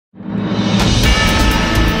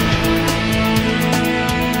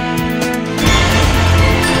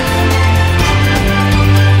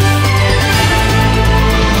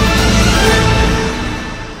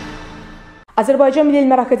Azərbaycan Milli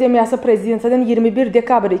Elmlər Akademiyası Prezidentinin 21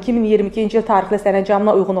 dekabr 2022-ci il tarixli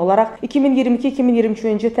sərəncamına uyğun olaraq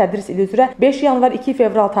 2022-2023-cü il tədris ili üzrə 5 yanvar 2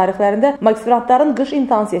 fevral tarixlərində magistrantların qış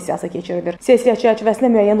imtahan sessiyası keçirilir. Sessiya çərçivəsində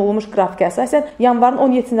müəyyən olunmuş qrafikə əsasən yanvarın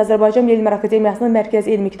 17-də Azərbaycan Milli Elmlər Akademiyasının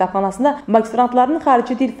Mərkəzi Elmi Kitabxanasında magistrantlarının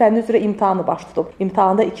xarici dil fənni üzrə imtahanı baş tutub.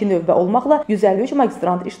 İmtahanda 2 növbə olmaqla 153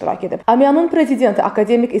 magistrant iştirak edib. AMEA-nın prezidenti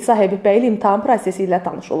Akademik Həbibbəyli imtahan prosesi ilə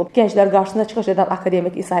tanış olub. Gənclər qarşısına çıxış edən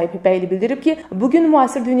Akademik Həbibbəyli bildirib ki, bugün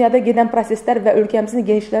müasir dünyada gedən proseslər və ölkəmizin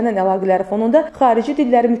genişlənən əlaqələri fonunda xarici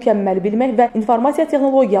dilləri mükəmməl bilmək və informasiya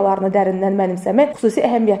texnologiyalarını dərindən mənimsəmək xüsusi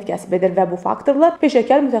əhəmiyyət kəsb edir və bu faktorlar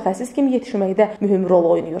peşəkar mütəxəssis kimi yetişməkdə mühüm rol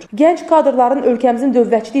oynayır. Gənc kadrların ölkəmizin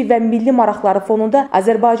dövlətçilik və milli maraqları fonunda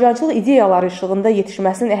Azərbaycançılıq ideyaları işığında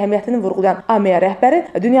yetişməsinin əhəmiyyətini vurğulayan AMEA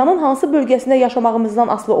rəhbəri dünyanın hansı bölgəsində yaşamağımızdan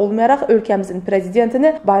asılı olmayaraq ölkəmizin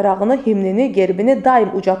prezidentini, bayrağını, himnini, gerbini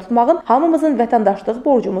daim uca tutmağın hamımızın vətəndaşlıq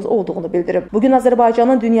borcumuz olduğunu bildirib. Bugün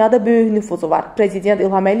Azərbaycanın dünyada böyük nüfuzu var. Prezident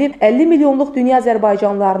İlham Əliyev 50 milyonluq dünya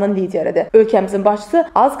Azərbaycanlılarının lideridir. Ölkəmizin başçısı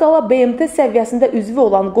az qala BMT səviyyəsində üzvü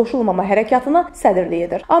olan qoşulmama hərəkatına sədrlik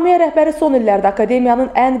edir. AMEA rəhbəri son illərdə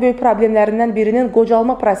akademiyanın ən böyük problemlərindən birinin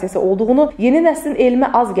qocalma prosesi olduğunu, yeni nəslin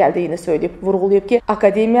elmə az gəldiyini söyləyib. Vurğulayıb ki,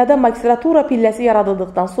 akademiyada magistratura pilləsi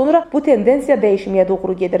yaradıldıqdan sonra bu tendensiya dəyişməyə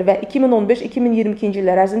doğru gedir və 2015-2022-ci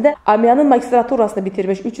illər ərzində AMEA-nın magistraturasını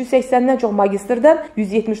bitirmiş 380-dən çox magistrdən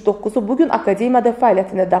 179-u bugün akademiyada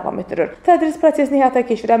fəaliyyətini davam etdirir. Tədris prosesini həyata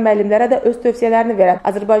keçirən müəllimlərə də öz tövsiyələrini verən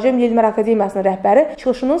Azərbaycan Milli Elmlər Akademiyasının rəhbəri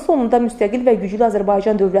çıxışının sonunda müstəqil və güclü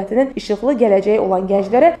Azərbaycan dövlətinin işıqlı gələcəyi olan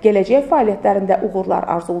gənclərə gələcək fəaliyyətlərində uğurlar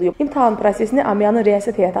arzulayıb. İmtahan prosesini AMEA-nın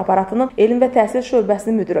riyaset heyəti aparatının elm və təhsil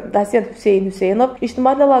şöbəsinin müdürü, dosent Hüseyn Hüseynov,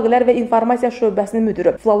 İctimai Əlaqələr və İnformasiya şöbəsinin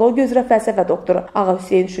müdürü, filologiya üzrə fəlsəfə doktoru Ağa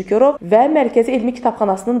Hüseyn Şükürov və Mərkəzi Elmi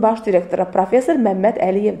Kitabxanasının baş direktoru professor Məmməd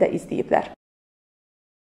Əliyev də izləyiblər.